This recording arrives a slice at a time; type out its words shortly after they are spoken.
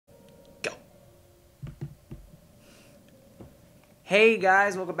Hey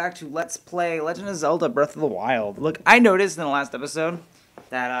guys, welcome back to Let's Play Legend of Zelda Breath of the Wild. Look, I noticed in the last episode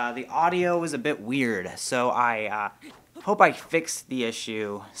that the audio was a bit weird, so I hope I fixed the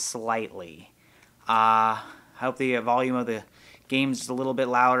issue slightly. I hope the volume of the game's just a little bit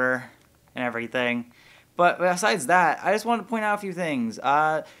louder and everything. But besides that, I just wanted to point out a few things.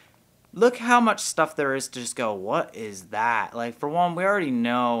 Look how much stuff there is to just go, what is that? Like, for one, we already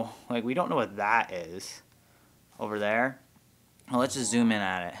know, like, we don't know what that is over there. Well, let's just zoom in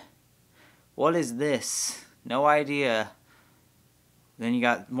at it. What is this? No idea. Then you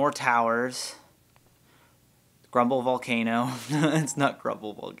got more towers. Grumble Volcano. It's not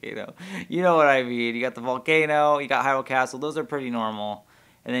Grumble Volcano. You know what I mean. You got the volcano. You got Hyrule Castle. Those are pretty normal.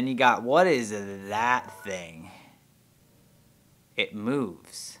 And then you got, what is that thing? It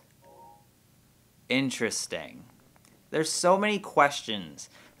moves. Interesting. There's so many questions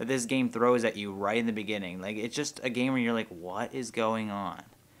that this game throws at you right in the beginning. Like, it's just a game where you're like, what is going on?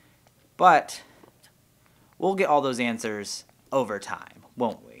 But we'll get all those answers over time,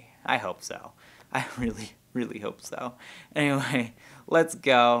 won't we? I hope so. I really, really hope so. Anyway, let's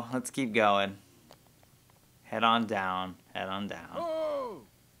go. Let's keep going. Head on down. Head on down. Oh!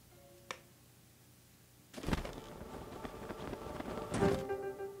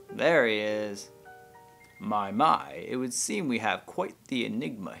 There he is. My, it would seem we have quite the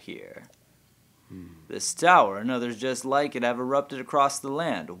enigma here. This tower and others just like it have erupted across the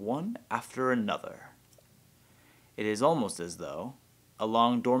land, one after another. It is almost as though a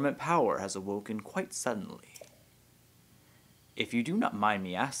long dormant power has awoken quite suddenly. If you do not mind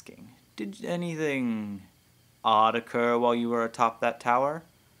me asking, did anything odd occur while you were atop that tower?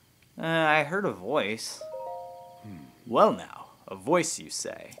 I heard a voice. Well now, a voice you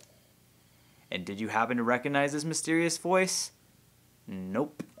say. And did you happen to recognize this mysterious voice?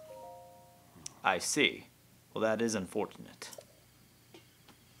 Nope. I see. Well, that is unfortunate.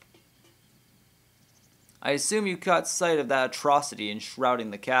 I assume you caught sight of that atrocity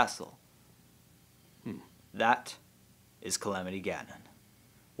enshrouding the castle. That is Calamity Ganon.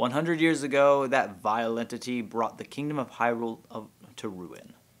 100 years ago, that vile entity brought the kingdom of Hyrule to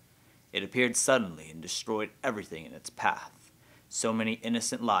ruin. It appeared suddenly and destroyed everything in its path. So many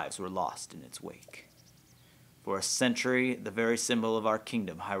innocent lives were lost in its wake. For a century, the very symbol of our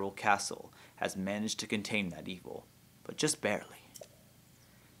kingdom, Hyrule Castle, has managed to contain that evil, but just barely.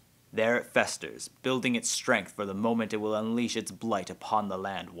 There it festers, building its strength for the moment it will unleash its blight upon the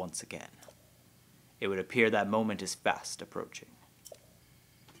land once again. It would appear that moment is fast approaching.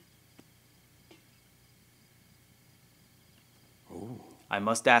 Oh. I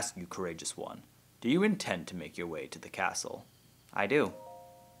must ask you, courageous one, do you intend to make your way to the castle? I do.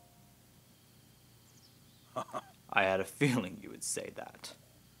 I had a feeling you would say that.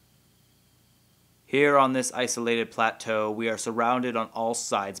 Here on this isolated plateau, we are surrounded on all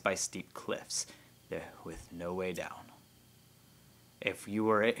sides by steep cliffs, with no way down. If you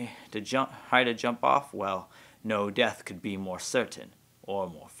were to try to jump off, well, no death could be more certain or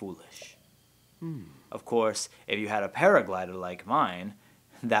more foolish. Of course, if you had a paraglider like mine,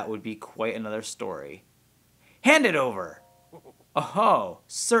 that would be quite another story. Hand it over! Oh,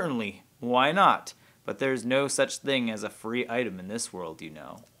 certainly. Why not? But there's no such thing as a free item in this world, you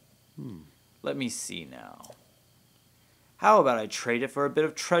know. Let me see now. How about I trade it for a bit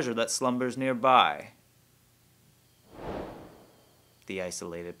of treasure that slumbers nearby? The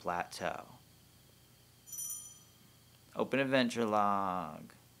isolated plateau. Open adventure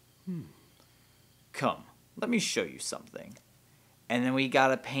log. Come, let me show you something. And then we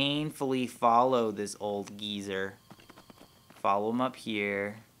gotta painfully follow this old geezer. Follow him up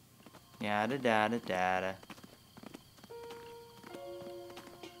here. Yada da da.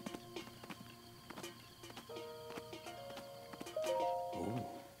 Oh.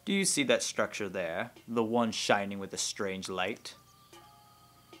 Do you see that structure there? The one shining with a strange light?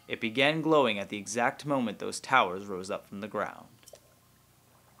 It began glowing at the exact moment those towers rose up from the ground.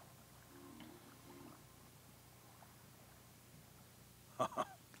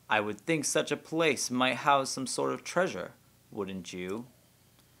 I would think such a place might house some sort of treasure, wouldn't you?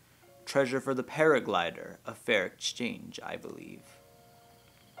 Treasure for the paraglider, a fair exchange, I believe.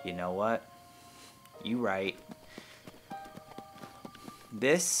 You know what? You right.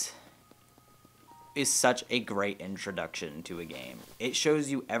 This is such a great introduction to a game. It shows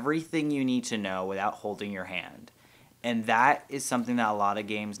you everything you need to know without holding your hand. And that is something that a lot of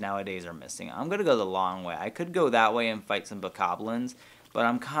games nowadays are missing. I'm going to go the long way. I could go that way and fight some bokoblins, but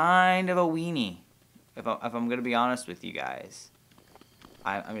I'm kind of a weenie, if I'm going to be honest with you guys.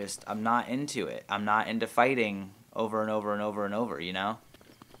 I'm not into it. I'm not into fighting over and over and over and over, you know?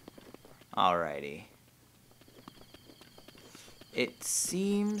 Alrighty. It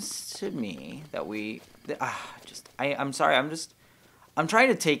seems to me that I'm sorry, I'm trying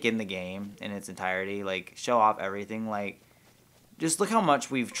to take in the game in its entirety, like show off everything, like just look how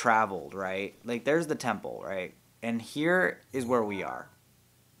much we've traveled, right? Like there's the temple, right? And here is where we are.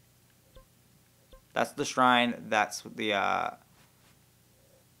 That's the shrine, that's the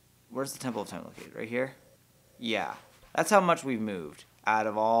where's the Temple of Time located? Right here? Yeah. That's how much we've moved out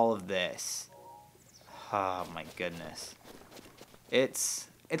of all of this. Oh my goodness. It's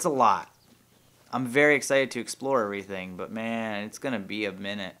a lot. I'm very excited to explore everything, but man, it's gonna be a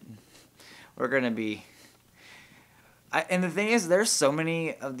minute. We're gonna be. And the thing is, there's so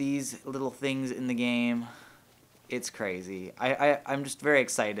many of these little things in the game. It's crazy. I'm just very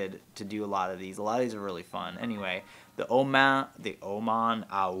excited to do a lot of these. A lot of these are really fun. Anyway, the Oman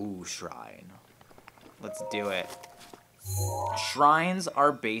Au Shrine. Let's do it. Shrines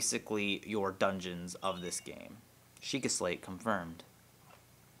are basically your dungeons of this game. Sheikah Slate confirmed.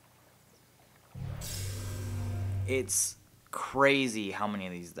 It's crazy how many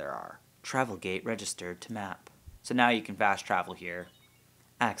of these there are. Travel gate registered to map. So now you can fast travel here.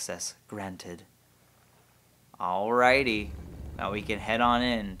 Access granted. Alrighty. Now we can head on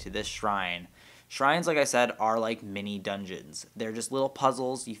in to this shrine. Shrines, like I said, are like mini dungeons. They're just little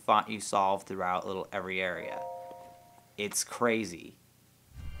puzzles you solve throughout every area. It's crazy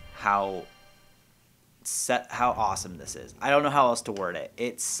how awesome this is. I don't know how else to word it.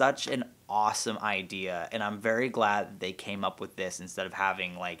 It's such an awesome idea, and I'm very glad that they came up with this instead of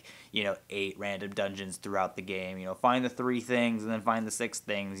having 8 random dungeons throughout the game. Find the 3 things and then find the 6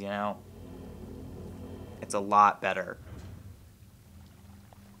 things. It's a lot better.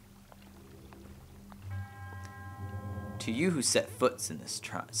 To you who sets foot in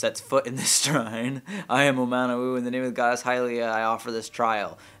this shrine, I am Omanawu. In the name of the goddess Hylia, I offer this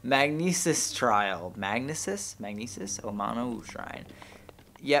trial. Magnesis trial. Magnesis? Omanawu shrine.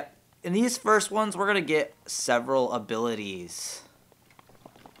 Yep. In these first ones, we're going to get several abilities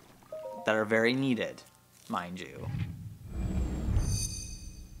that are very needed, mind you.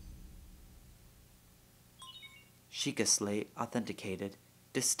 Sheikah Slate authenticated.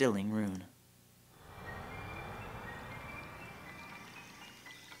 Distilling rune.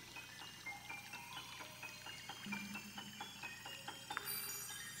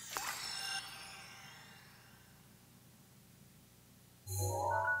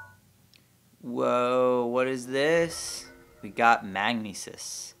 Whoa, what is this? We got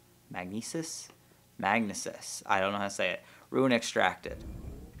Magnesis. Magnesis? Magnesis. I don't know how to say it. Rune extracted.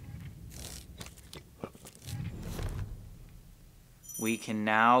 We can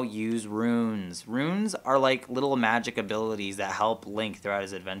now use runes. Runes are like little magic abilities that help Link throughout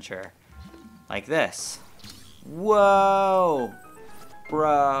his adventure. Like this. Whoa!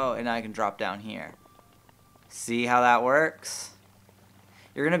 Bro, and I can drop down here. See how that works?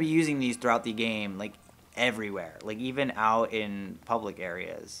 You're going to be using these throughout the game, like, everywhere. Like, even out in public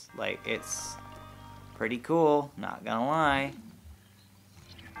areas. Like, it's pretty cool, not gonna lie.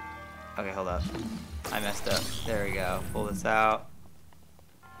 Okay, hold up. I messed up. There we go. Pull this out.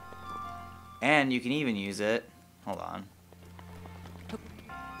 And you can even use it. Hold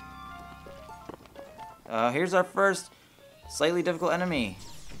on. Here's our first slightly difficult enemy.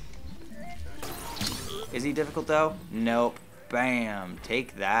 Is he difficult, though? Nope. Bam!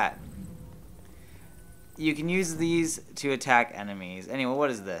 Take that. You can use these to attack enemies. Anyway, what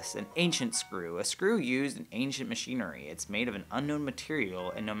is this? An ancient screw. A screw used in ancient machinery. It's made of an unknown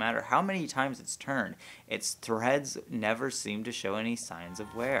material, and no matter how many times it's turned, its threads never seem to show any signs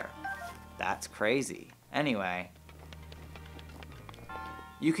of wear. That's crazy. Anyway,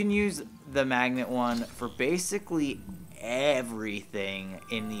 you can use the magnet one for basically everything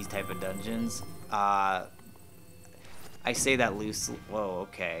in these type of dungeons. I say that loosely. Whoa,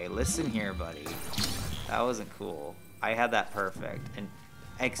 okay. Listen here, buddy. That wasn't cool. I had that perfect. And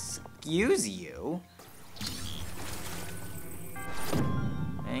excuse you?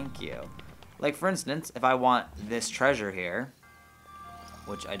 Thank you. Like, for instance, if I want this treasure here,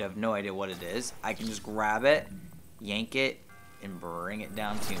 which I have no idea what it is, I can just grab it, yank it, and bring it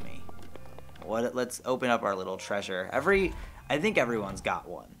down to me. Let's open up our little treasure. I think everyone's got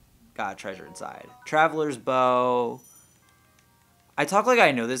one. Got a treasure inside. Traveler's bow. I talk like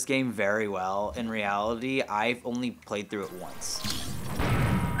I know this game very well. In reality, I've only played through it once.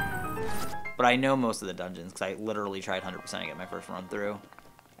 But I know most of the dungeons, because I literally tried 100% to get my first run through.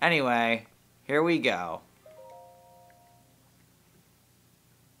 Anyway, here we go.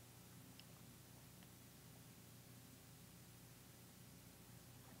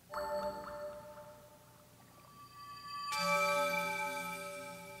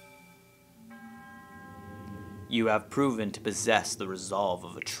 You have proven to possess the resolve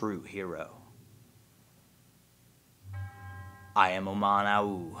of a true hero. I am Oman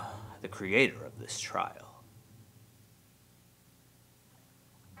Au, the creator of this trial.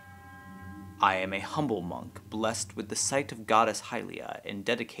 I am a humble monk, blessed with the sight of Goddess Hylia and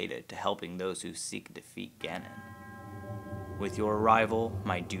dedicated to helping those who seek to defeat Ganon. With your arrival,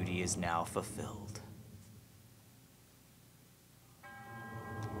 my duty is now fulfilled.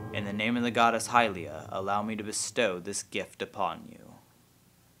 In the name of the Goddess Hylia, allow me to bestow this gift upon you.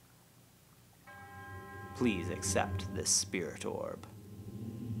 Please accept this spirit orb.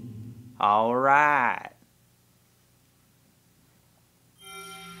 Alright.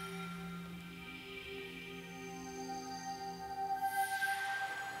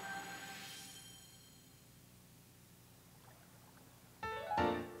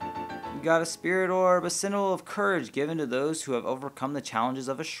 You got a spirit orb, a symbol of courage given to those who have overcome the challenges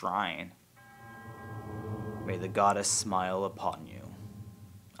of a shrine. May the goddess smile upon you.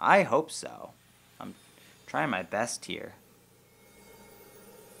 I hope so. I'm trying my best here.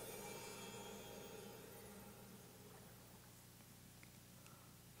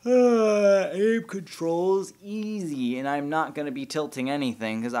 Aim controls easy, and I'm not going to be tilting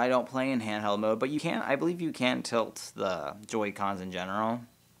anything because I don't play in handheld mode, but you can, I believe you can tilt the Joy-Cons in general.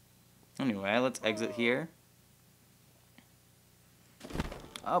 Anyway, let's exit here.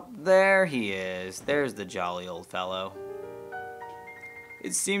 Up there he is. There's the jolly old fellow.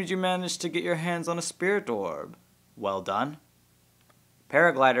 It seems you managed to get your hands on a spirit orb. Well done.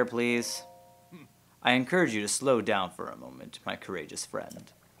 Paraglider, please. I encourage you to slow down for a moment, my courageous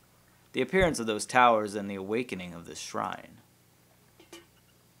friend. The appearance of those towers and the awakening of this shrine.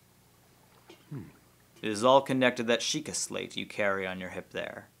 It is all connected to that Sheikah slate you carry on your hip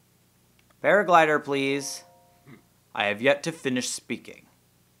there. Paraglider, please. I have yet to finish speaking.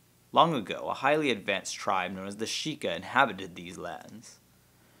 Long ago, a highly advanced tribe known as the Sheikah inhabited these lands.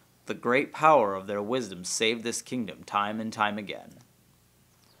 The great power of their wisdom saved this kingdom time and time again.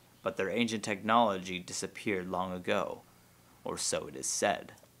 But their ancient technology disappeared long ago, or so it is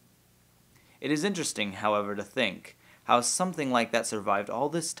said. It is interesting, however, to think how something like that survived all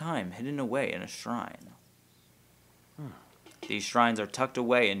this time hidden away in a shrine. These shrines are tucked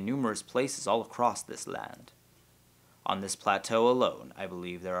away in numerous places all across this land. On this plateau alone, I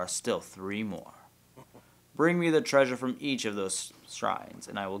believe there are still 3 more. Bring me the treasure from each of those shrines,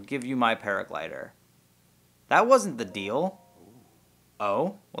 and I will give you my paraglider. That wasn't the deal.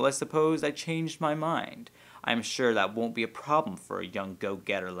 Oh, well, I suppose I changed my mind. I'm sure that won't be a problem for a young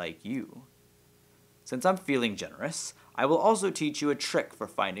go-getter like you. Since I'm feeling generous, I will also teach you a trick for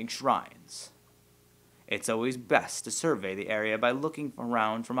finding shrines. It's always best to survey the area by looking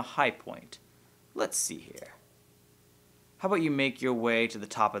around from a high point. Let's see here. How about you make your way to the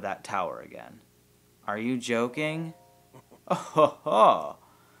top of that tower again? Are you joking? Oh, ho, ho.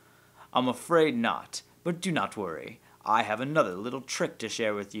 I'm afraid not, but do not worry. I have another little trick to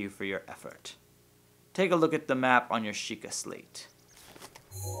share with you for your effort. Take a look at the map on your Sheikah slate.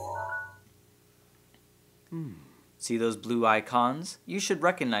 See those blue icons? You should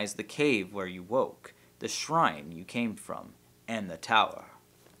recognize the cave where you woke, the shrine you came from, and the tower.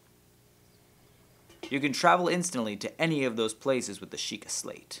 You can travel instantly to any of those places with the Sheikah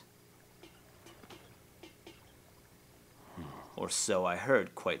slate. Or so I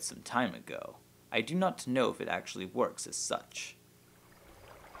heard quite some time ago. I do not know if it actually works as such.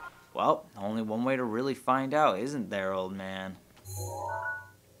 Well, only one way to really find out, isn't there, old man?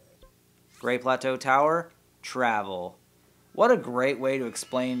 Great Plateau Tower? Travel. What a great way to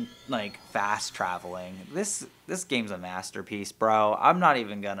explain, like, fast traveling. This game's a masterpiece, bro. I'm not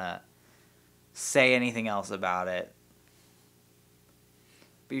even gonna say anything else about it.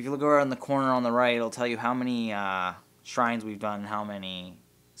 But if you look over in the corner on the right, it'll tell you how many shrines we've done and how many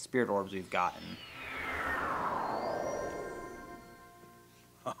spirit orbs we've gotten.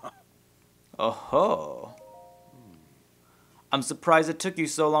 Oh ho. I'm surprised it took you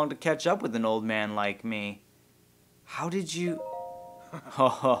so long to catch up with an old man like me. How did you... Ha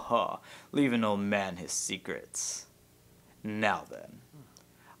ha ha. Leave an old man his secrets. Now then.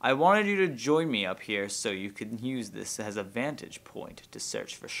 I wanted you to join me up here so you could use this as a vantage point to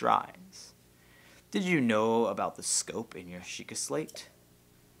search for shrines. Did you know about the scope in your Sheikah slate?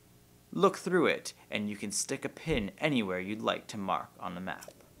 Look through it, and you can stick a pin anywhere you'd like to mark on the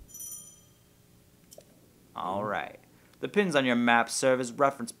map. Alright. The pins on your map serve as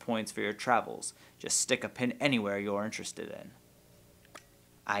reference points for your travels. Just stick a pin anywhere you're interested in.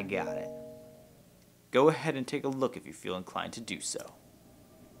 I got it. Go ahead and take a look if you feel inclined to do so.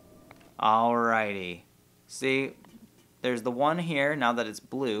 Alrighty. See, there's the one here. Now that it's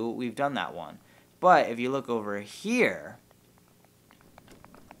blue, we've done that one. But if you look over here,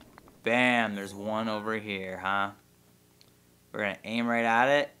 bam, there's one over here, huh? We're going to aim right at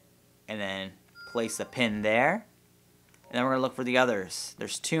it and then place a pin there. And then we're going to look for the others.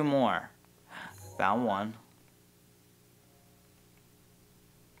 There's 2 more. Found one.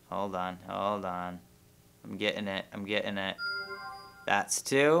 Hold on, hold on. I'm getting it, I'm getting it. That's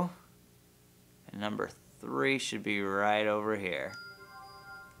 2. And number 3 should be right over here.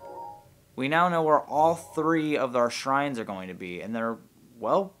 We now know where all 3 of our shrines are going to be, and they're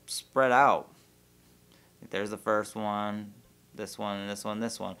well spread out. There's the first one, this one, this one,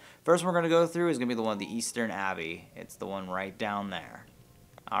 this one. First one we're going to go through is going to be the one at the Eastern Abbey. It's the one right down there.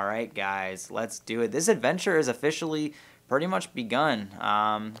 Alright guys, let's do it. This adventure is officially pretty much begun.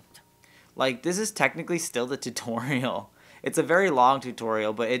 Like, this is technically still the tutorial. It's a very long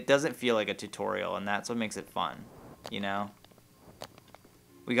tutorial, but it doesn't feel like a tutorial, and that's what makes it fun, you know?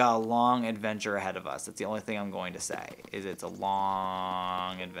 We got a long adventure ahead of us. That's the only thing I'm going to say, is it's a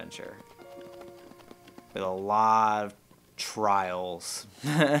long adventure. With a lot of trials.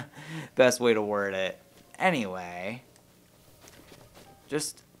 Best way to word it. Anyway,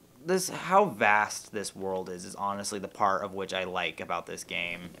 just this, how vast this world is honestly the part of which I like about this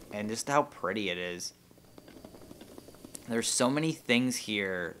game, and just how pretty it is. There's so many things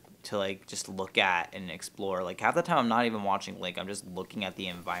here to like just look at and explore. Like half the time I'm not even watching Link, I'm just looking at the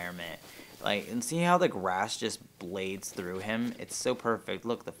environment. Like, and see how the grass just blades through him? It's so perfect.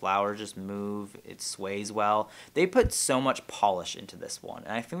 Look, the flowers just move. It sways well. They put so much polish into this one,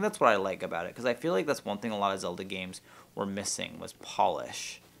 and I think that's what I like about it, because I feel like that's one thing a lot of Zelda games were missing, was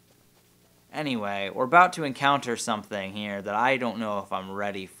polish. Anyway, we're about to encounter something here that I don't know if I'm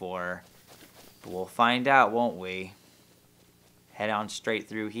ready for, but we'll find out, won't we? Head on straight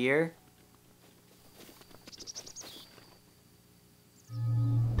through here.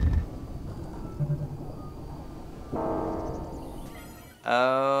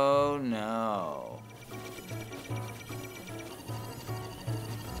 Oh no.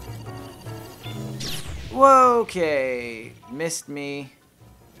 Whoa, okay. Missed me.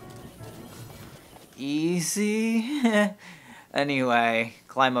 Easy. Anyway,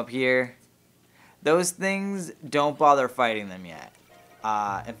 climb up here. Those things, don't bother fighting them yet.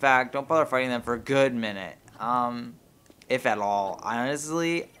 In fact, don't bother fighting them for a good minute. If at all.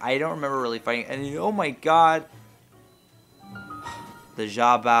 Honestly, I don't remember really fighting any. Oh my god. The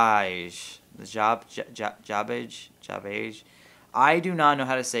Jabage. The Jabage. I do not know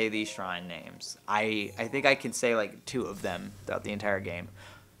how to say these shrine names. I think I can say like 2 of them throughout the entire game.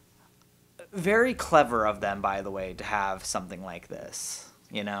 Very clever of them, by the way, to have something like this,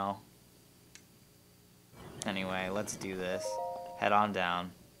 you know? Anyway, let's do this. Head on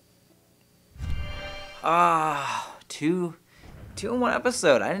down. Ah, 2 in 1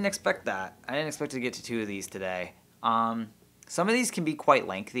 episode. I didn't expect that. I didn't expect to get to 2 of these today. Some of these can be quite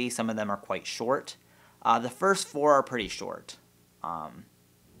lengthy. Some of them are quite short. The first 4 are pretty short.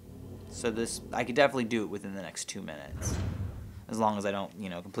 So this, I could definitely do it within the next 2 minutes. As long as I don't, you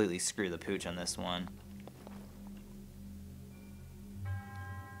know, completely screw the pooch on this one.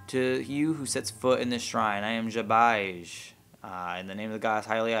 To you who sets foot in this shrine, I am Jabaj. In the name of the goddess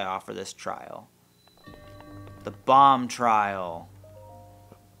Hylia, I offer this trial. The bomb trial.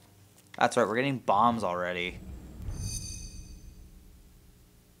 That's right, we're getting bombs already.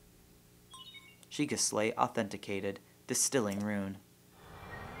 Sheikah Slate authenticated. Distilling rune.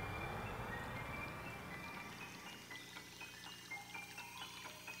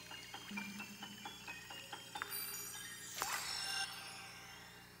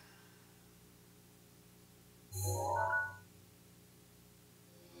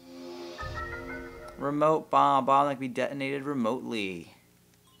 Remote bomb. Bomb that can be detonated remotely.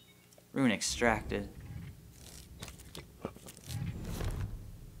 Rune extracted.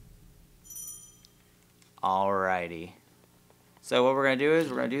 Alrighty. So what we're going to do is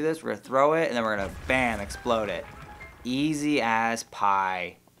we're going to do this. We're going to throw it, and then we're going to, bam, explode it. Easy as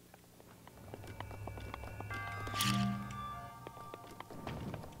pie.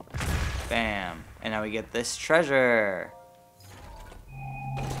 Bam. And now we get this treasure.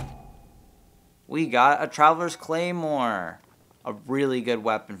 We got a Traveler's Claymore. A really good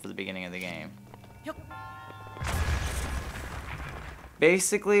weapon for the beginning of the game.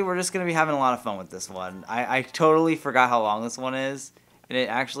 Basically, we're just going to be having a lot of fun with this one. I totally forgot how long this one is, and it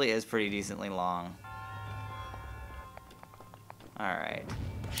actually is pretty decently long. Alright.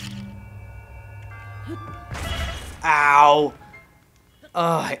 Ow!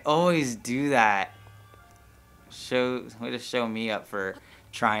 Oh, I always do that. Way to show me up for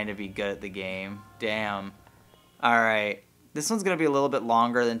trying to be good at the game. Damn. Alright. This one's going to be a little bit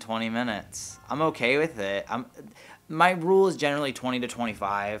longer than 20 minutes. I'm okay with it. My rule is generally 20 to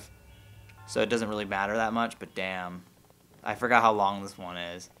 25, so it doesn't really matter that much, but damn. I forgot how long this one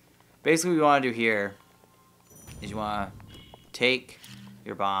is. Basically, what you want to do here is you want to take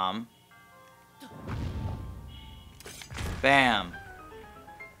your bomb. Bam.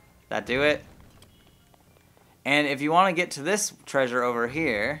 That do it? And if you want to get to this treasure over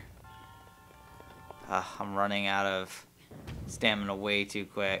here... I'm running out of stamina way too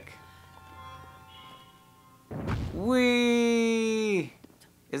quick. Whee!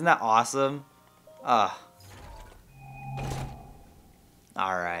 Isn't that awesome?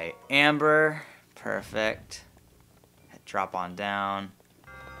 Alright. Amber. Perfect. Drop on down.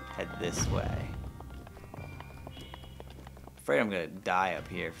 Head this way. Afraid I'm gonna die up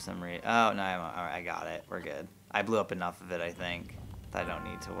here for some reason. Oh, no, alright, I got it. We're good. I blew up enough of it, I think. I don't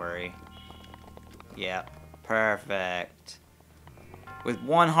need to worry. Yep. Perfect. With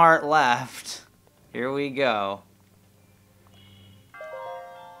one heart left. Here we go.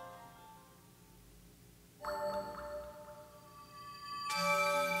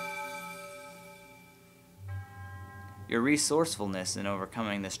 Your resourcefulness in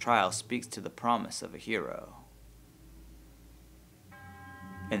overcoming this trial speaks to the promise of a hero.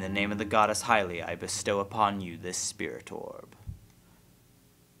 In the name of the goddess Hylia, I bestow upon you this spirit orb.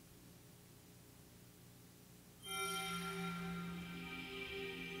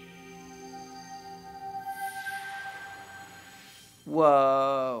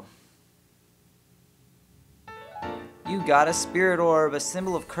 Whoa. You got a spirit orb, a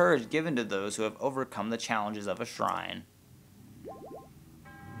symbol of courage given to those who have overcome the challenges of a shrine.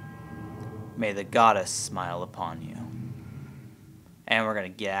 May the goddess smile upon you. And we're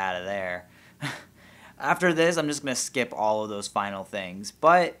going to get out of there. After this, I'm just going to skip all of those final things.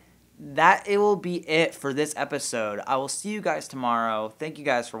 But it will be it for this episode. I will see you guys tomorrow. Thank you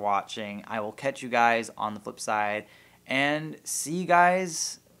guys for watching. I will catch you guys on the flip side. And see you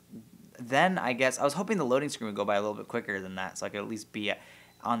guys then, I guess. I was hoping the loading screen would go by a little bit quicker than that, so I could at least be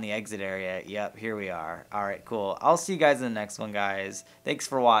on the exit area. Yep, here we are. Alright, cool. I'll see you guys in the next one, guys. Thanks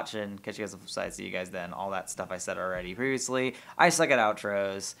for watching. Catch you guys on the flip side. See you guys then. All that stuff I said already previously. I suck at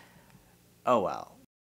outros. Oh well.